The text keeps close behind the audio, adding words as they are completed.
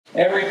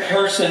Every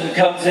person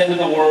comes into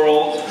the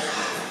world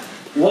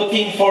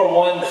looking for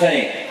one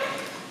thing: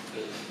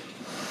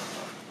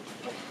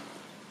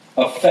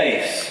 a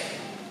face.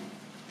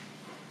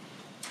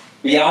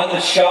 Beyond the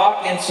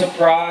shock and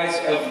surprise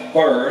of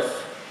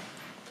birth,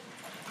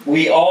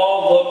 we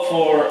all look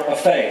for a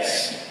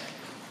face.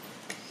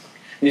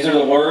 These are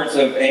the words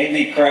of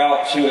Andy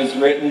Crouch, who has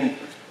written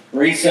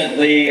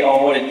recently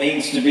on what it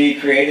means to be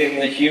created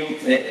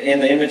in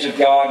the image of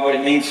God, what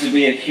it means to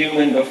be a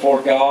human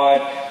before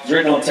God. He's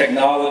written on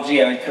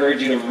technology. I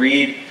encourage you to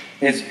read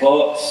his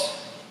books.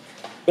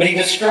 But he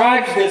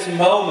describes this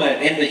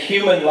moment in the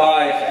human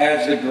life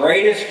as the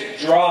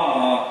greatest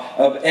drama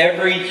of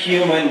every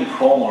human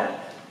born.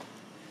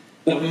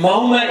 The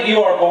moment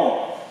you are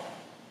born,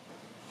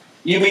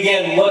 you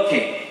begin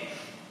looking.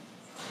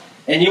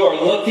 And you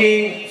are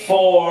looking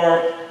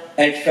for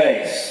a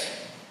face.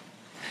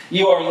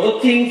 You are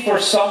looking for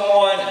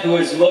someone who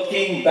is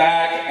looking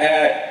back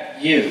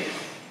at you.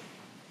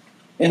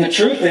 And the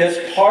truth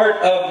is, part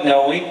of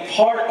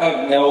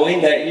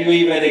knowing that you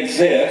even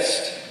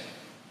exist,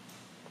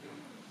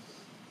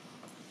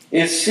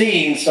 is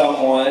seeing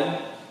someone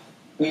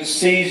who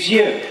sees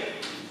you.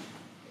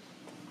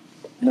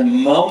 In the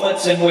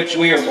moments in which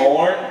we are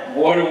born,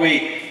 what are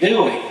we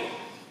doing?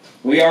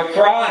 We are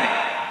crying.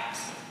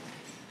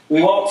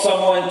 We want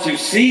someone to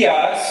see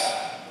us,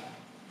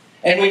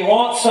 and we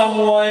want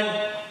someone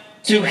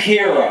to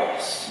hear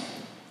us.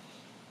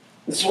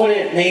 This is what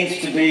it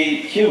means to be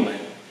human.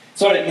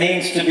 It's what it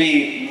means to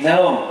be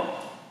known.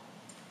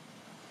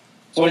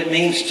 It's what it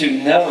means to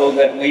know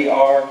that we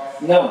are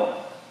known.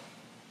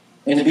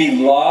 And to be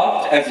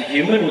loved as a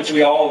human, which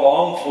we all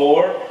long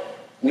for,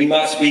 we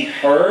must be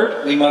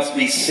heard, we must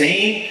be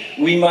seen,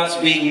 we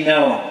must be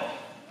known.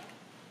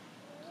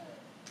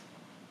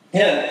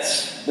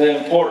 Hence,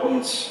 the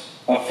importance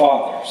of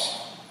fathers.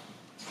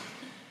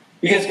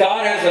 Because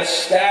God has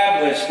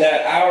established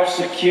that our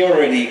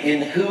security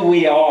in who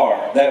we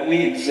are, that we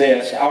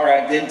exist, our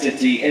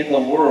identity in the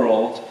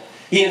world,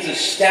 He has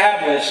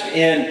established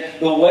in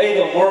the way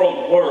the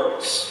world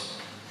works,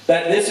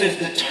 that this is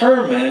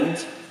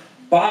determined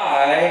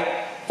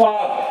by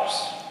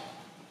fathers.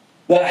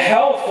 The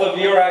health of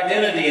your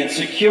identity and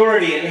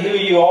security in who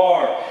you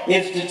are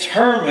is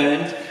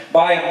determined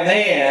by a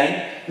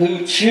man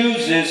who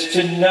chooses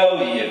to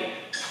know you.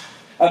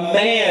 A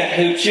man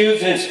who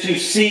chooses to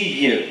see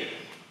you.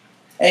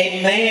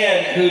 A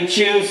man who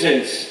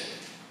chooses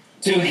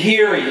to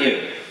hear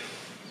you.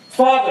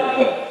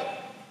 Fatherhood.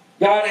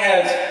 God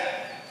has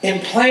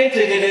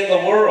implanted it in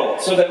the world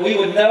so that we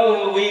would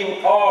know who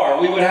we are.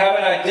 We would have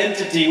an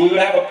identity. We would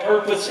have a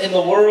purpose in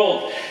the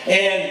world.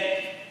 And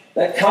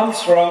that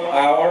comes from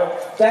our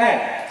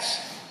dads.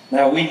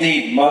 Now, we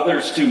need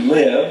mothers to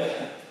live.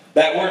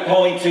 That we're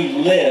going to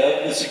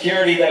live. The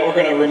security that we're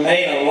going to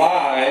remain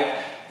alive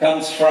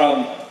comes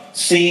from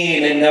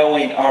seeing and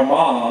knowing our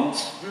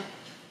moms.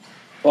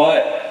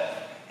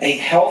 But a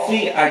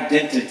healthy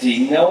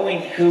identity, knowing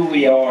who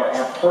we are,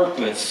 our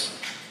purpose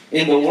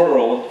in the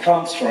world,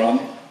 comes from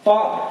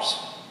fathers.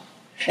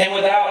 And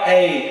without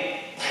a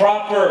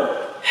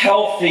proper,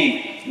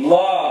 healthy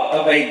love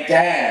of a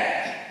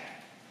dad,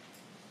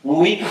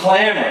 we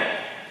clamor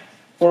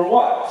for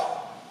what?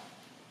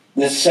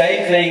 The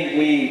same thing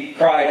we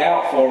cried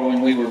out for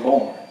when we were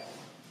born.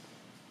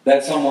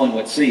 That someone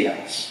would see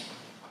us.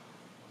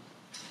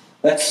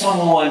 That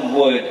someone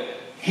would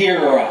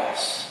hear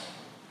us.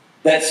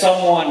 That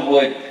someone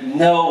would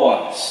know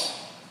us.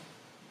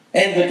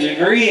 And the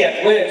degree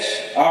at which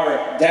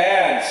our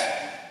dads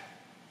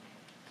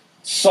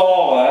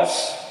saw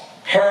us,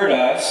 heard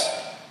us,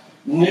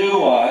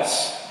 knew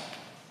us,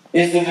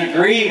 is the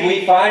degree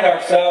we find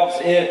ourselves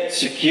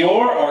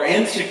secure or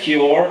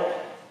insecure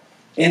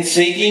in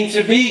seeking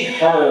to be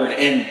heard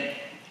and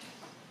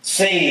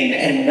seen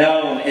and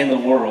known in the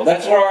world.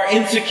 That's where our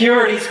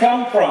insecurities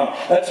come from.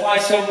 That's why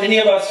so many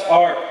of us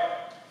are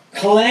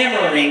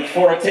clamoring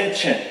for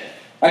attention.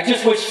 I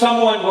just wish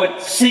someone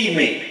would see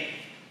me.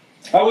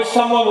 I wish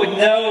someone would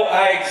know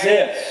I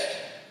exist.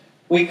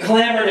 We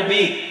clamor to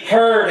be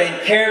heard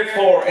and cared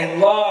for and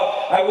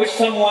loved. I wish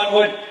someone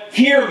would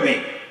hear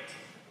me.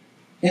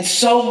 And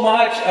so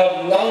much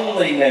of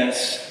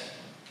loneliness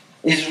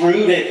is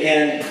rooted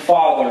in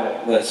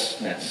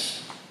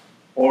fatherlessness.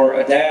 Or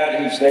a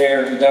dad who's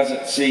there who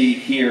doesn't see,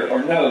 hear,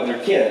 or know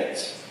their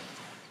kids.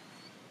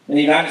 In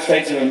the United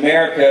States of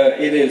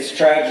America, it is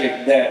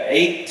tragic that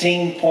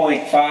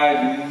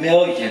 18.5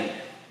 million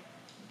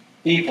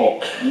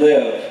people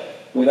live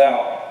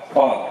without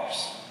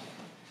fathers.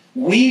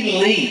 We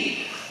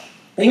lead.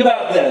 Think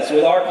about this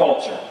with our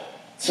culture. I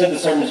said the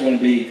sermon's going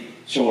to be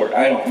short.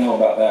 I don't know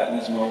about that in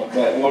this moment,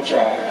 but we'll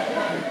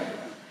try.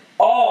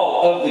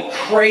 All of the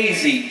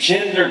crazy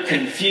gender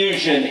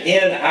confusion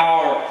in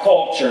our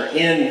culture,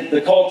 in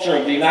the culture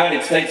of the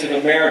United States of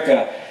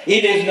America,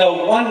 it is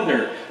no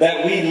wonder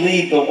that we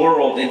lead the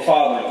world in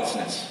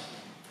fatherlessness.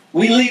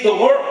 We lead the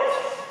world.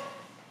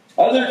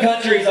 Other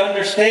countries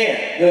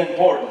understand the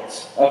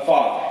importance of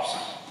fathers.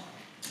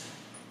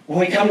 When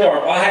we come to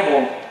our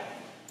Bible,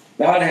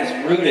 God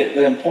has rooted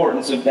the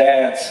importance of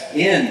dads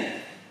in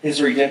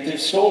his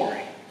redemptive story.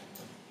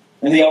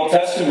 In the Old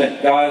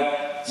Testament,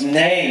 God's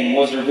name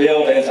was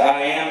revealed as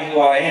I am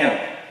who I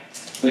am.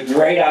 The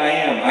great I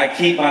am. I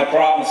keep my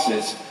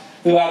promises.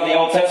 Throughout the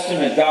Old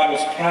Testament, God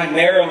was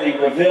primarily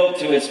revealed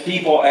to his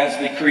people as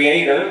the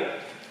Creator,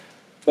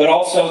 but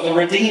also the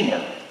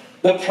Redeemer,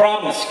 the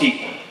Promise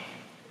Keeper.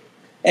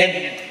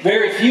 And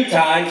very few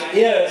times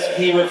is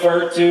he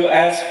referred to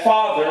as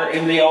Father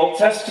in the Old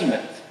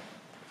Testament.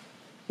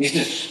 He's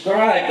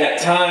described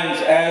at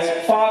times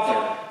as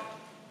Father.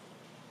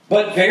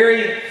 But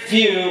very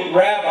few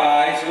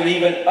rabbis would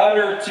even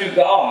utter to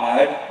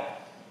God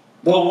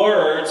the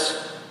words,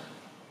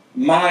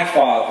 my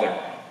Father,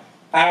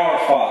 our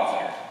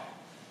Father,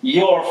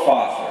 your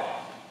Father.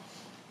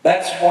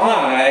 That's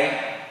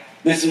why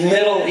this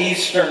Middle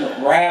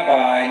Eastern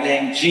rabbi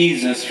named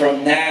Jesus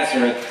from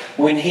Nazareth,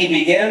 when he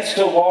begins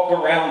to walk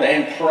around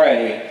and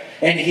pray,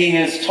 and he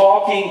is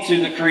talking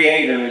to the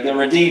Creator, the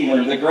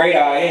Redeemer, the great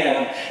I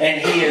am,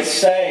 and he is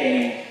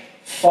saying,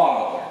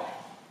 Father.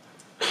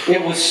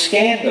 It was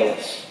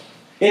scandalous.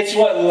 It's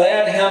what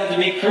led him to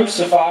be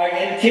crucified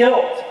and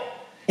killed.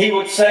 He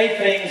would say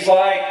things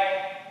like,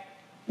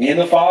 me and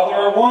the Father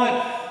are one.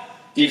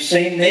 If you've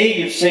seen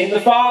me, you've seen the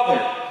Father.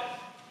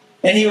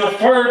 And he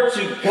referred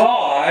to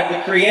God,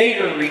 the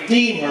Creator,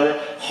 Redeemer,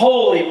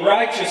 holy,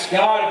 righteous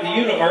God of the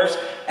universe,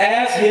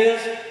 as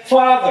his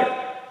Father.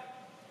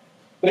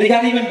 But he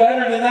got even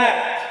better than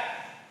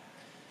that.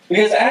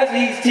 Because as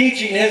he's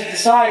teaching his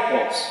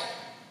disciples,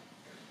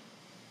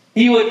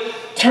 he would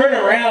turn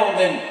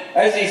around and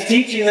as he's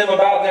teaching them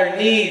about their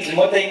needs and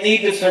what they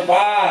need to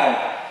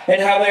survive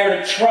and how they are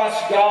to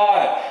trust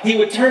God, he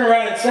would turn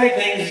around and say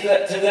things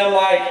to them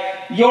like,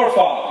 your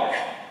Father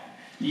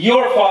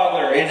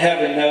in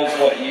heaven knows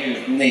what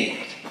you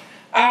need.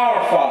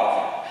 Our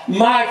Father,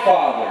 my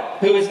Father,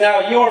 who is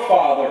now your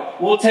Father,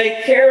 will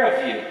take care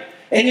of you.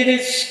 And it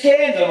is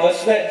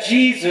scandalous that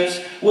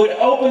Jesus would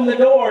open the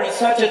door to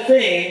such a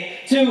thing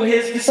to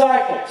his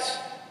disciples.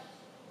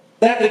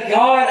 That the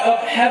God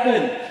of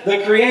heaven,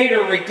 the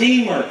Creator,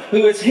 Redeemer,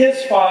 who is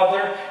his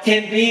Father,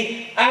 can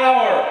be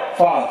our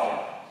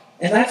Father.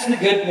 And that's the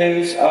good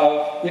news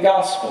of the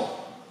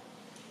gospel.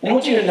 And I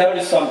want you to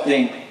notice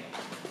something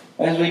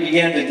as we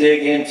begin to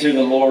dig into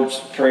the Lord's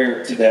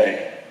Prayer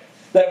today.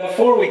 That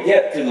before we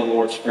get to the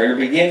Lord's Prayer,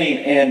 beginning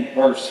in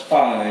verse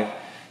 5,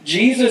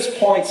 Jesus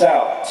points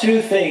out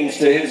two things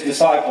to his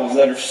disciples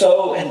that are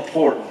so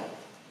important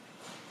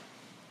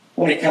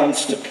when it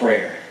comes to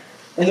prayer.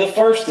 And the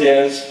first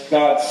is,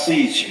 God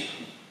sees you.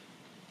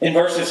 In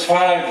verses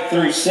 5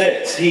 through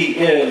 6, he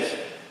is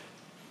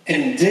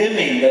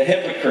condemning the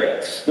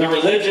hypocrites, the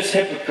religious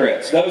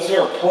hypocrites, those who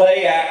are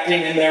play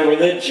acting in their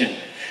religion.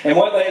 And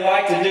what they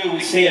like to do, we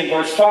see in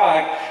verse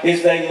 5,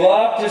 is they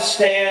love to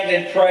stand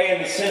and pray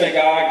in the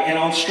synagogue and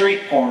on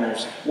street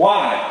corners.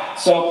 Why?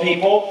 So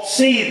people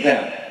see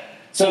them.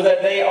 So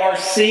that they are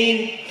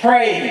seen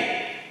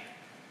praying.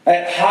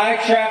 At high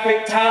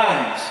traffic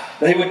times,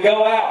 they would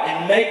go out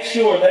and make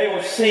sure they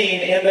were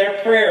seen in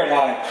their prayer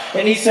life.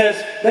 And he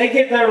says they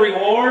get their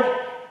reward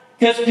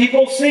because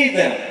people see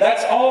them.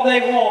 That's all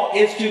they want,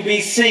 is to be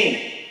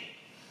seen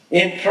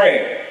in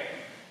prayer.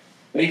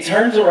 But he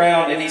turns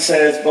around and he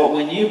says, but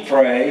when you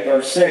pray,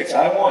 verse 6,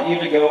 I want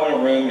you to go in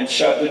a room and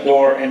shut the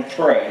door and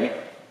pray.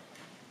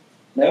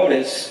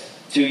 Notice,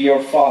 to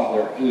your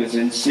Father who is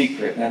in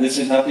secret. Now, this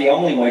is not the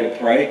only way to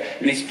pray,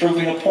 but he's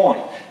proving a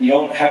point. You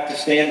don't have to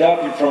stand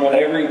up in front of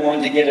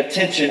everyone to get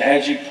attention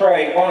as you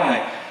pray.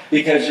 Why?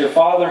 Because your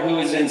Father who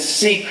is in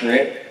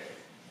secret,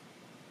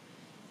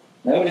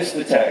 notice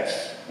the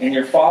text, and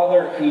your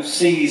Father who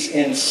sees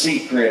in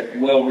secret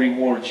will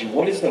reward you.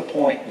 What is the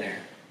point there?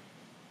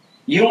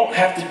 You don't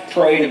have to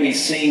pray to be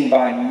seen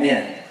by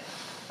men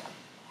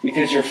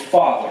because your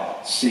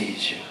Father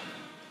sees you.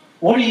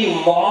 What are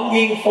you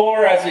longing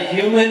for as a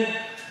human?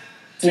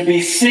 To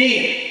be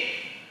seen.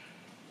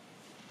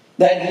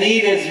 That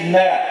need is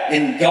met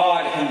in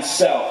God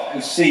himself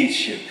who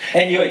sees you.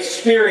 And you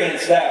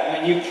experience that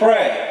when you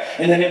pray.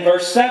 And then in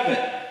verse 7,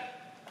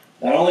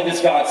 not only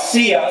does God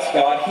see us,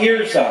 God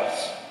hears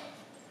us.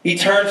 He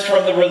turns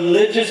from the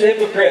religious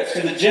hypocrites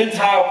to the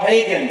Gentile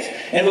pagans.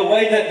 And the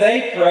way that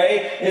they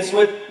pray is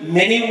with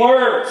many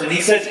words. And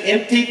he says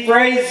empty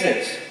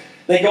phrases.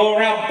 They go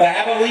around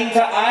babbling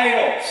to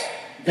idols.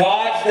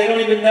 Gods they don't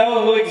even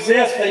know who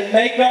exist. They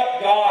make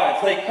up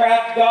gods. They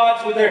craft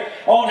gods with their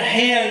own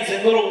hands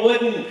and little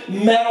wooden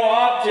metal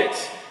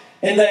objects.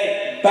 And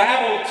they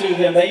babble to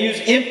them. They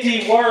use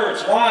empty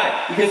words.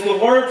 Why? Because the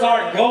words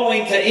aren't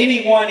going to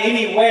anyone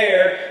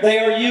anywhere. They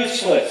are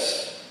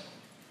useless.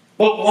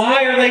 But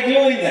why are they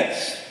doing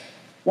this?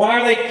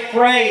 Why are they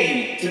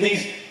praying to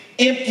these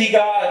empty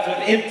gods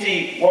with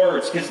empty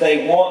words? Because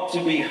they want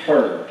to be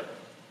heard.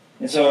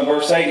 And so in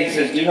verse 8 he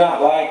says, Do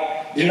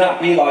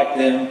not be like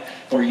them,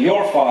 for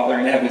your Father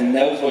in heaven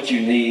knows what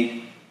you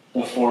need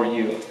before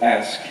you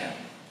ask him.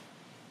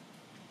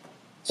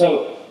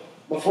 So,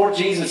 before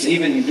Jesus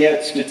even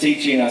gets to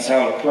teaching us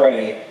how to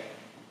pray,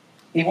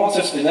 he wants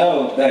us to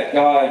know that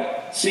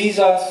God sees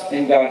us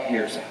and God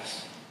hears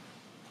us.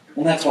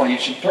 And that's why you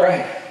should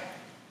pray.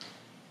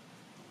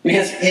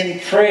 Because in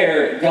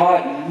prayer,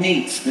 God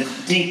meets the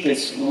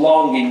deepest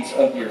longings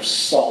of your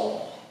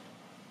soul.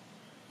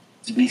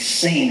 To be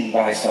seen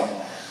by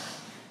someone.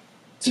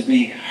 To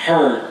be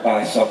heard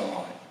by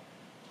someone.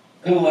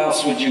 Who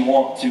else would you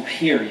want to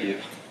hear you?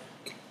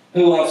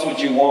 Who else would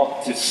you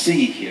want to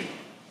see you?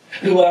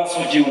 Who else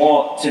would you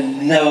want to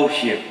know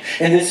you?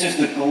 And this is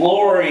the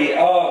glory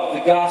of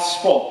the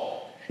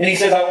gospel. And he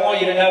says, I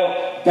want you to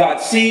know God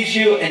sees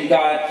you and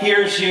God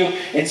hears you.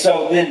 And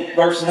so then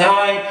verse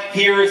 9,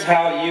 here is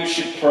how you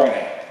should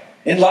pray.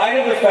 In light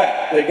of the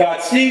fact that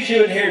God sees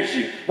you and hears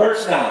you.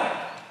 Verse 9,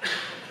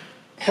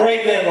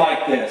 pray then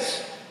like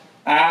this,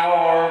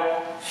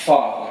 Our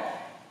Father.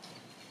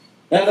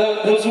 Now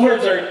those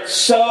words are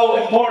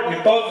so important,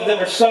 and both of them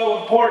are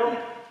so important.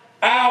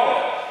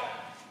 Our.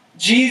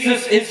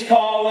 Jesus is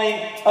calling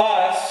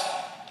us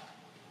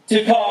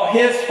to call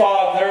his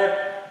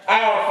Father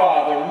our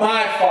Father,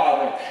 my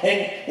Father.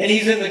 And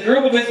he's in the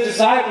group of his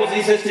disciples.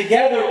 He says,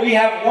 together we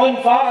have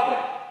one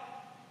Father.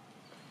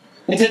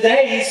 And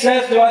today he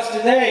says to us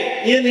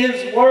today, in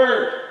his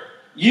word,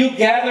 you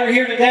gather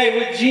here today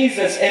with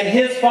Jesus, and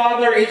his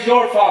Father is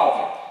your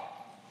Father.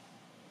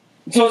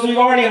 And so as we've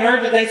already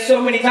heard today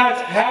so many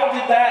times, how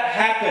did that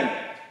happen?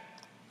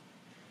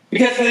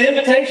 Because the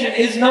invitation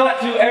is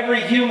not to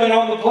every human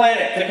on the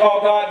planet to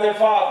call God their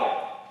Father.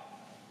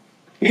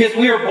 Because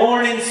we are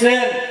born in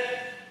sin,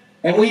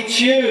 and we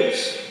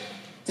choose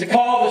to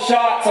call the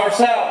shots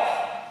ourselves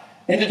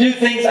and to do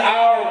things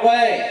our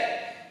way.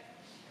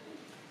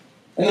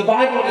 And the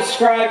Bible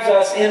describes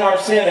us in our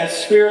sin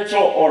as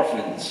spiritual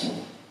orphans.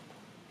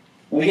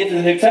 When we get to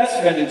the New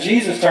Testament and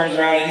Jesus turns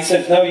around and he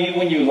says, no,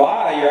 when you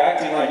lie, you're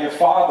acting like your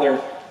father,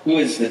 who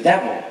is the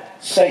devil,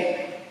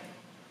 Satan.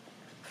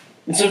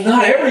 And so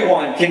not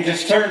everyone can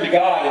just turn to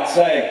God and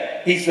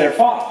say he's their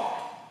father.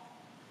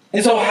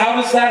 And so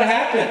how does that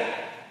happen?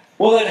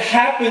 Well, it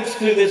happens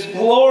through this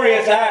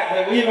glorious act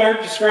that we've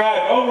heard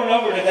described over and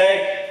over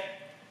today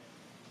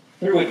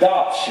through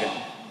adoption.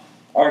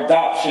 Our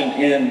adoption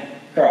in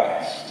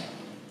Christ.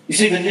 You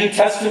see, the New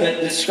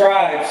Testament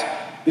describes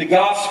the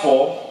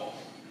gospel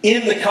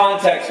in the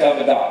context of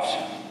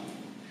adoption.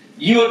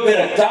 You have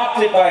been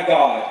adopted by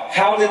God.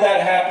 How did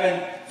that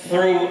happen?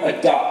 Through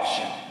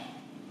adoption.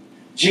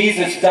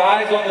 Jesus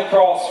dies on the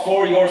cross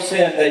for your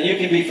sin that you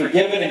can be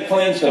forgiven and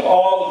cleansed of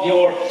all of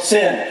your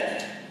sin.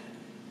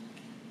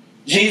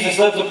 Jesus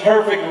lives a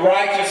perfect,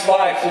 righteous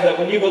life so that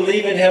when you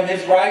believe in him,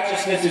 his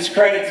righteousness is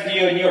credited to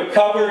you and you are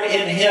covered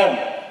in him.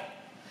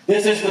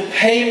 This is the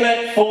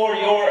payment for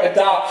your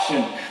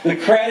adoption, the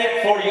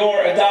credit for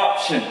your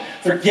adoption.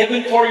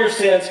 Forgiven for your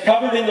sins,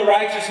 covered in the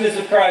righteousness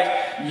of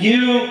Christ,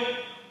 you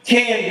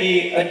can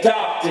be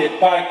adopted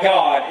by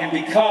God and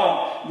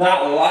become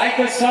not like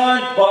a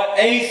son, but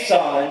a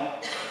son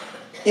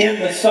in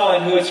the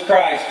Son who is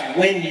Christ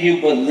when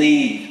you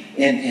believe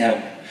in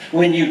him,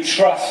 when you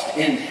trust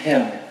in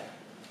him.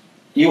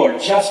 You are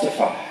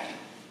justified,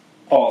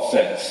 Paul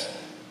says.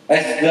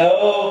 As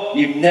though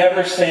you've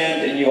never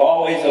sinned and you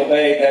always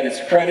obey, that is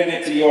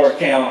credited to your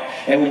account.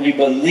 And when you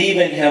believe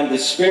in him, the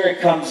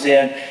Spirit comes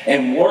in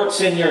and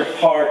works in your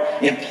heart,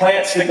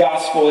 implants the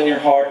gospel in your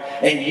heart,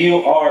 and you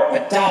are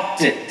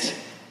adopted.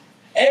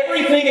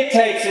 Everything it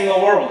takes in the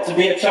world to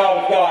be a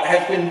child of God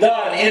has been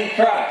done in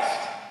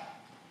Christ.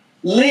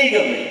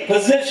 Legally,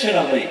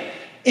 positionally,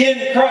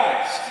 in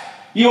Christ.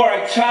 You are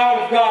a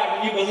child of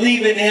God when you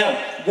believe in him.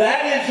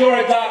 That is your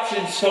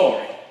adoption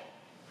story.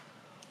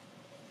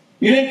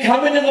 You didn't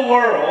come into the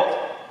world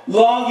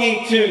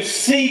longing to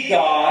see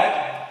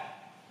God,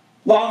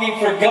 longing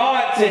for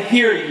God to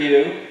hear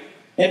you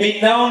and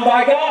be known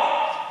by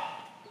God.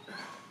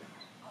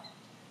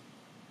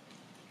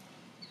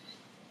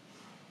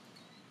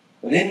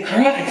 But in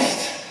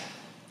Christ,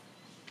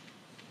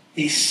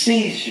 he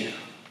sees you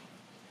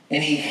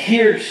and he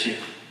hears you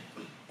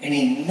and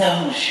he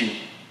knows you.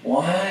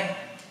 Why?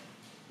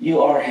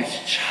 You are his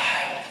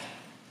child.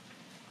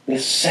 The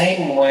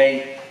same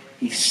way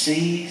he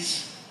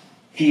sees,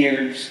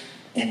 hears,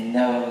 and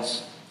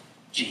knows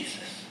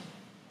Jesus.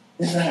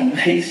 Isn't that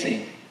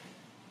amazing?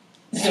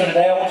 So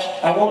today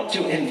I want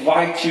to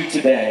invite you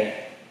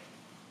today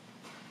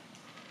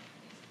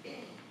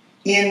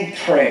in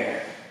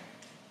prayer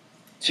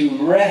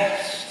to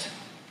rest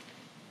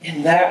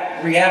in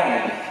that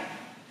reality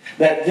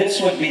that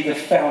this would be the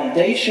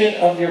foundation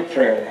of your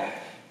prayer life.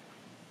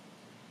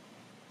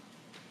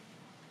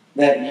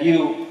 That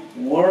you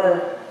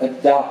were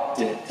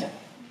adopted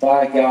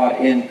by God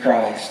in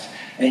Christ.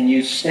 And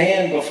you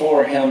stand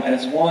before him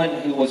as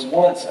one who was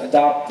once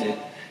adopted,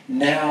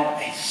 now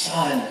a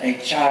son, a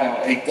child,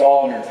 a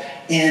daughter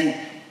in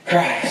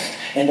Christ.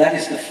 And that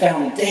is the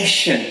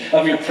foundation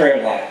of your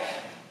prayer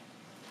life.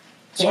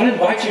 So I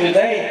invite you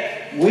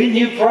today, when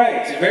you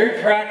pray, it's a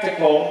very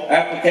practical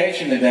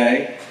application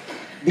today,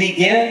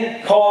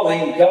 begin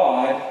calling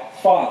God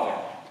Father.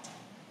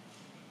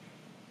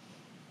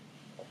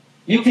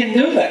 You can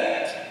do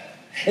that.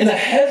 And the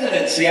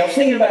hesitancy, I was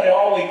thinking about it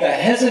all week, the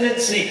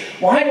hesitancy.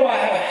 Why do I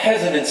have a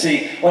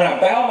hesitancy when I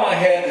bow my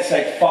head to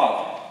say,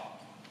 Father?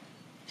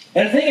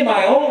 And I think in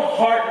my own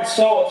heart and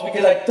soul, it's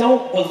because I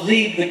don't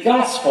believe the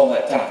gospel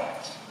at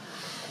times.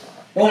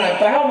 And when I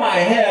bow my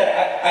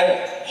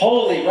head,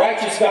 holy,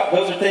 righteous God,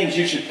 those are things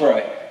you should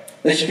pray.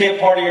 They should be a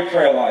part of your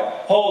prayer life.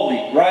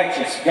 Holy,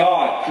 righteous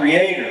God,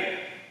 Creator.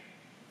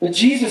 But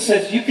Jesus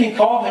says you can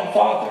call Him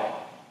Father.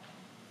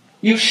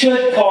 You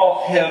should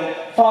call Him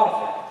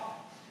Father.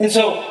 And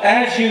so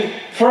as you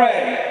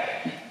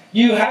pray,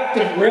 you have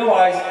to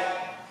realize,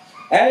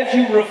 as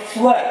you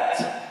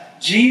reflect,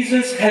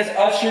 Jesus has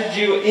ushered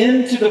you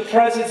into the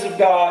presence of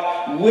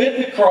God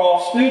with the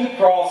cross, through the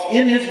cross,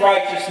 in His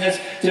righteousness,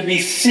 to be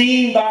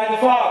seen by the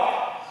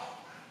Father.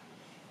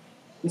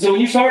 And so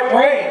when you start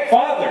praying,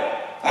 Father,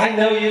 I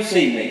know you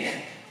see me.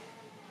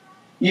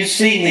 You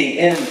see me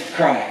in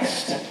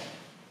Christ.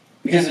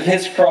 Because of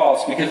His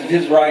cross, because of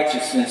His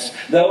righteousness.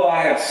 Though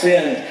I have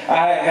sinned,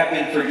 I have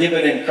been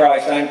forgiven in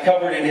Christ. I am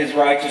covered in His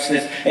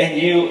righteousness, and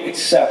you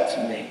accept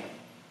me.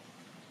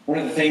 One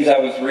of the things I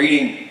was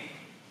reading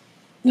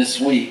this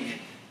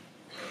week,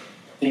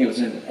 I think it was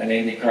in an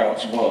Andy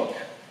Crouch book,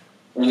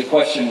 where the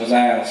question was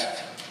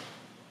asked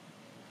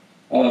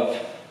of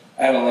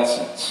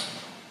adolescents.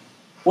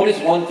 What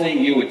is one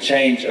thing you would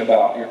change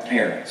about your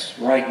parents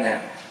right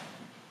now?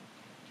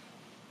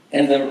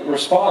 And the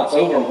response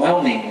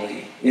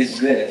overwhelmingly is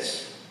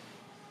this: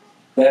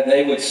 that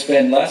they would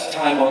spend less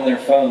time on their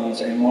phones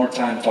and more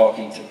time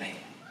talking to me.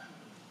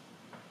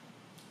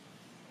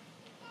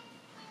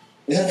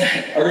 Isn't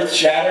that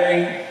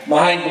earth-shattering,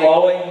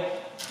 mind-blowing?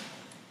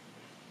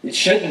 It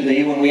shouldn't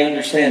be when we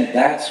understand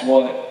that's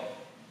what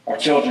our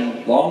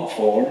children long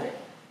for,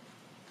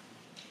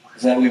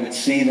 is that we would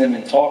see them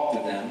and talk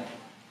to them.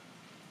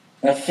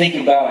 Now think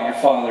about your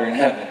Father in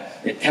heaven.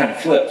 It kind of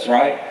flips,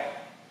 right?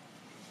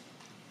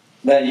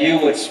 That you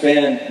would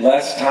spend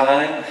less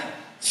time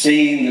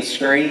seeing the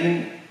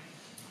screen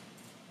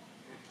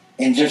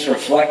and just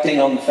reflecting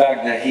on the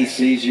fact that He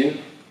sees you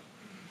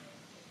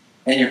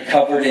and you're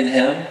covered in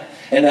Him.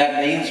 And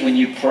that means when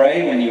you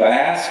pray, when you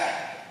ask,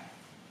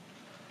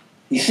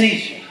 He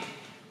sees you.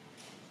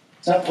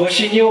 He's not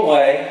pushing you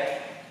away.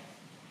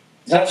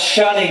 He's not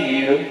shunning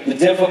you. The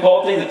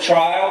difficulty, the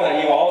trial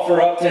that you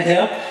offer up to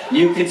Him,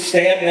 you can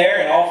stand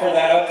there and offer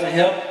that up to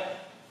Him.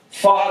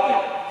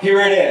 Father, here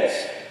it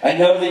is. I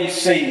know that you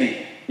see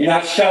me. You're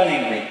not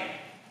shunning me.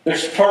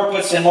 There's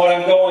purpose in what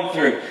I'm going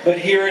through. But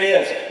here it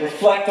is.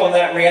 Reflect on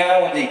that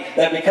reality,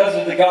 that because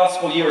of the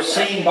gospel you are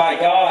seen by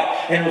God.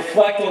 And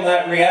reflect on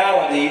that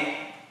reality,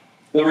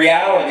 the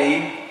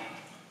reality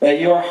that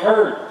you are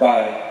heard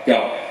by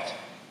God.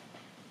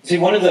 See,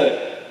 one of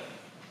the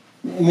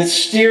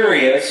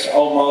mysterious,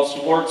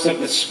 almost, works of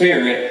the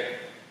Spirit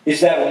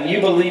is that when you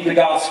believe the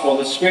gospel,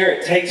 the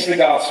Spirit takes the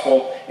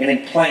gospel and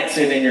implants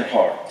it in your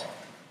heart.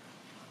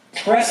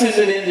 Presses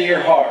it into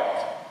your heart.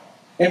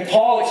 And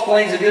Paul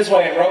explains it this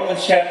way in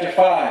Romans chapter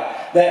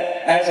 5,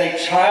 that as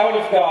a child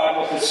of God,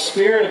 what the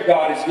Spirit of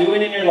God is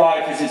doing in your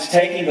life is it's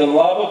taking the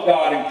love of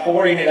God and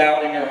pouring it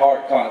out in your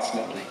heart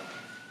constantly.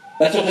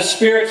 That's what the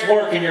Spirit's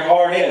work in your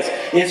heart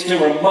is to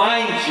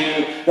remind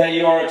you that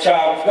you are a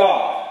child of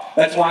God.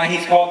 That's why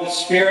He's called the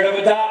Spirit of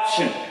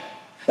adoption.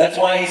 That's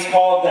why He's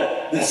called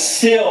the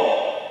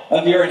seal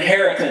of your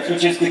inheritance,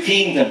 which is the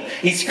kingdom.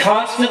 He's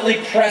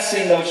constantly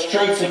pressing those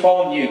truths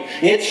upon you.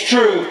 It's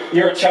true,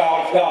 you're a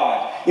child of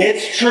God.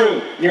 It's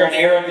true, you're an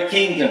heir of the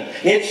kingdom.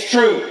 It's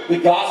true, the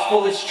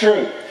gospel is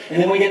true.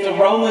 And then we get to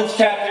Romans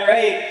chapter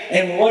 8,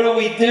 and what do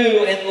we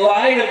do in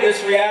light of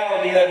this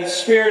reality that the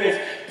Spirit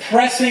is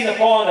pressing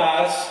upon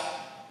us,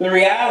 the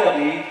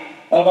reality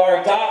of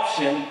our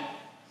adoption?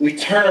 We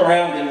turn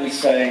around and we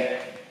say,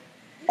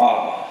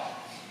 Abba,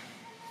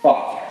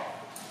 Father.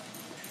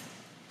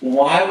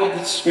 Why would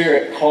the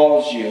Spirit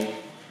cause you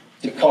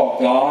to call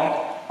God,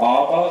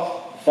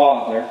 Abba,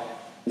 Father,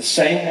 the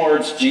same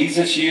words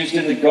Jesus used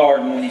in the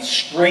garden when He's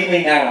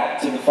screaming out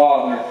to the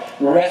Father,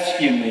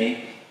 rescue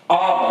me,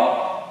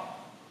 Abba,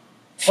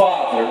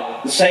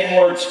 Father, the same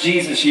words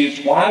Jesus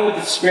used? Why would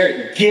the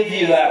Spirit give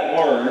you that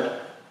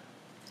word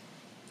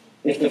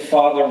if the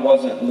Father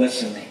wasn't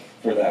listening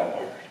for that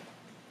word?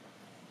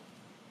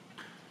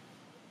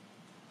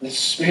 The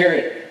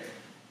Spirit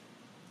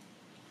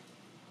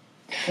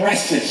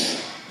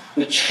presses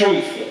the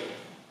truth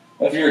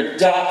of your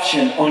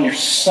adoption on your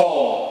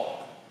soul,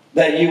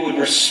 that you would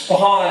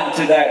respond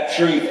to that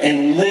truth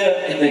and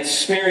live in the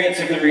experience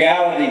of the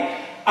reality,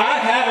 I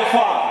have a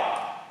Father.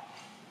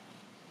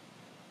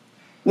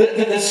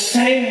 The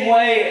same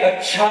way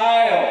a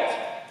child,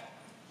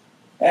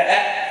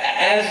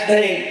 as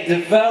they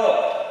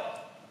develop,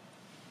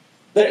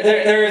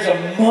 there is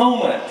a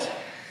moment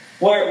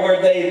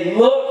where they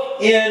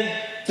look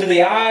into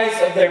the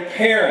eyes of their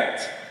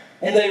parent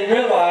and they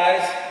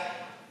realize,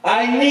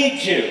 I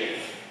need you.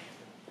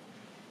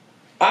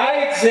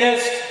 I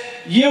exist,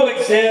 you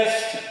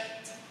exist,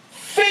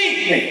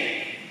 feed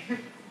me.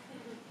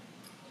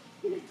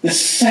 The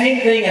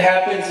same thing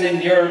happens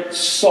in your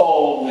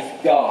soul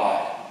with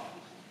God.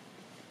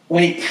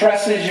 when He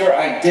presses your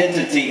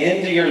identity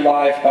into your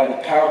life by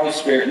the power of the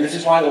Spirit. And this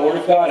is why the Word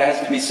of God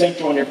has to be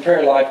central in your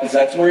prayer life, because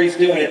that's where He's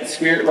doing it. The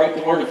Spirit wrote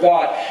the Word of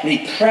God, and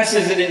He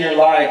presses it in your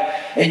life,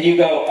 and you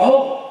go,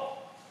 oh,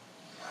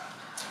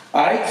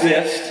 I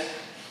exist.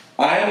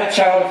 I am a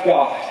child of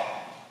God.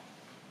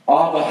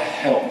 Abba,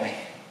 help me.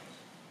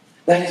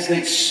 That is the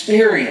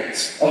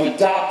experience of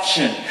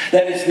adoption.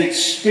 That is the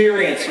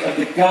experience of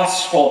the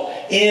gospel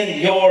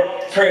in your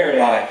prayer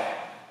life.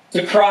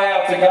 To cry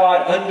out to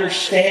God,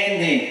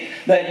 understanding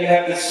that you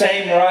have the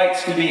same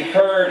rights to be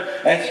heard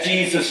as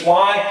Jesus.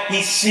 Why?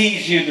 He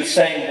sees you the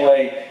same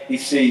way He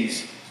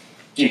sees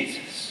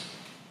Jesus.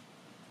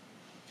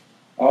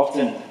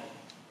 Often,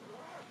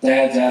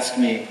 dads ask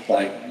me,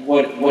 like,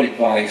 what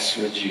advice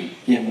would you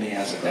give me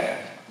as a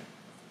dad?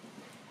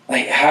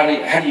 Like, how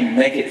do you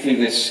make it through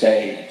this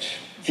stage?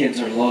 Kids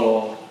are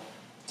little,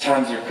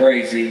 times are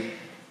crazy.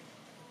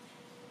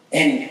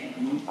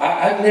 And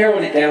I've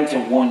narrowed it down to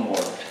one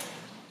word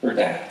for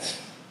dads.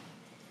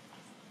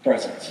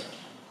 Presence.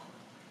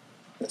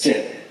 That's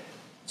it.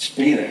 Just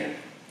be there.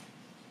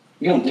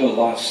 You're going to do a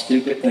lot of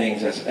stupid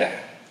things as a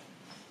dad.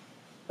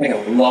 Make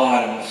a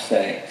lot of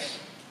mistakes.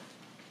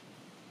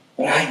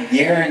 But I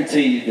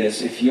guarantee you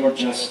this, if you're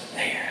just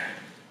there,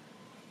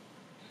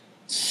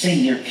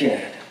 see your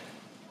kid.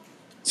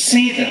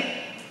 See them.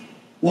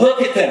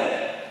 Look at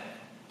them.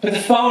 Put the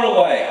phone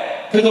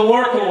away. Put the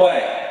work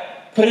away.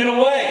 Put it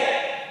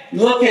away.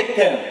 Look at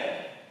them.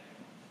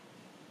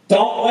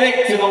 Don't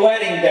wait to the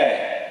wedding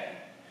day.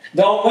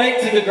 Don't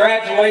wait to the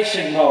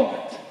graduation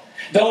moment.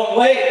 Don't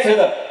wait to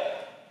the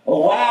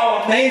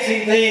wow,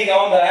 amazing thing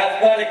on the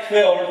athletic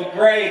field or the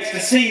grades to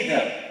see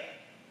them.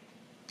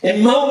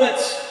 In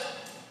moments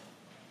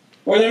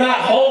where they're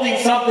not holding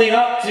something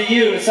up to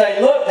you to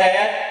say, look,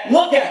 Dad,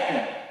 look at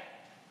them.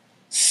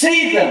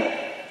 See them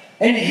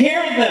and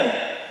hear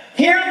them.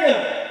 Hear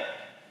them.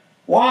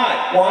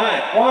 Why?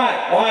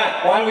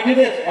 Why do we do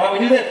this? Why do we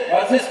do this?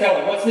 What's this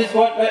color? What's this?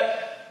 What?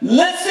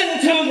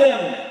 Listen to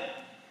them.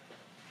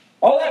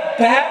 All that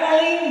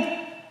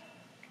babbling,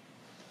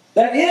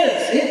 that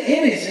is, it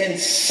is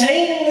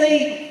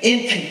insanely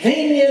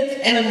inconvenient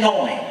and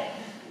annoying.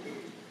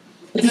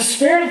 But the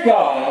Spirit of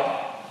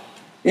God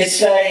is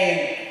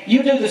saying,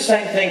 you do the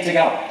same thing to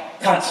God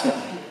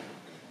constantly.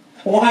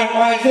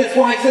 Why is this?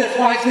 Why is this?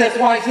 Why is this?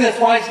 Why is this?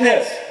 Why is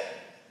this?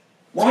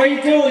 Why are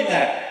you doing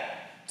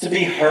that? To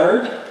be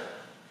heard?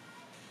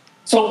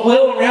 So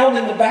wheel around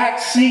in the back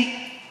seat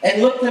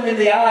and look them in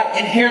the eye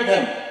and hear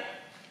them.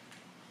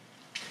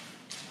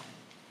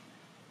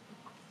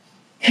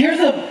 Hear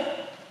them.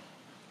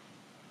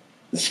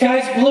 The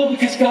sky's blue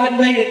because God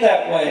made it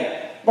that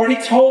way. I've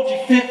already told you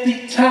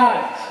 50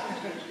 times.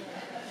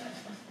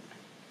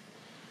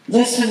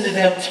 Listen to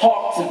them,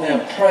 talk to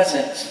them,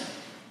 presence.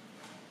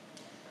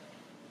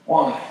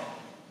 Why?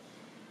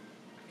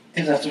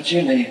 Because that's what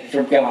you need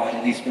from God,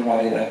 and He's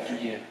provided that for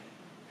you.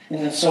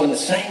 And so in the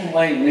same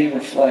way we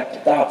reflect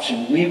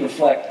adoption, we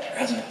reflect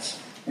presence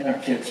in our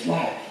kids'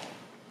 life.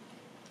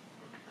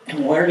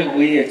 And where do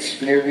we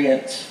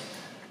experience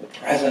the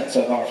presence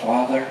of our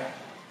Father?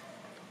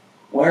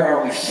 Where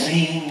are we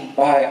seen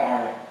by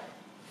our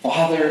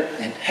Father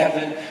in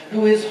heaven,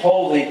 who is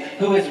holy,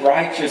 who is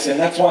righteous? And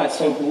that's why it's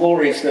so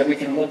glorious that we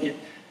can look at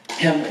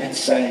Him and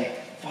say,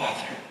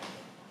 Father,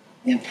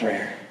 in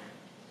prayer.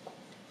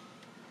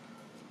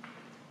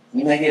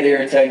 We may get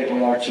irritated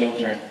with our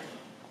children.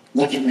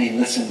 Look at me,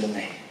 listen to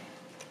me.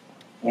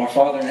 But our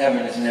Father in heaven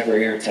is never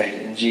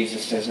irritated. And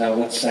Jesus says, no,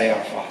 let's say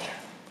our Father.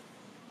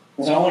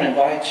 And so I want to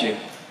invite you.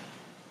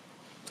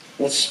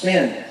 Let's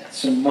spend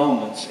some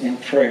moments in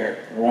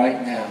prayer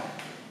right now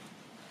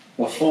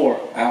before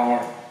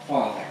our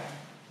Father.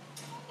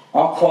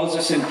 I'll close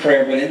this in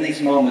prayer, but in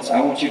these moments,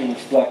 I want you to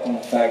reflect on the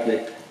fact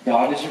that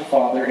God is your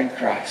Father in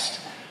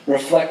Christ.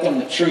 Reflect on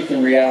the truth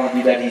and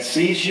reality that He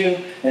sees you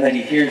and that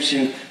He hears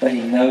you, that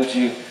He knows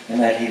you, and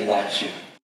that He loves you.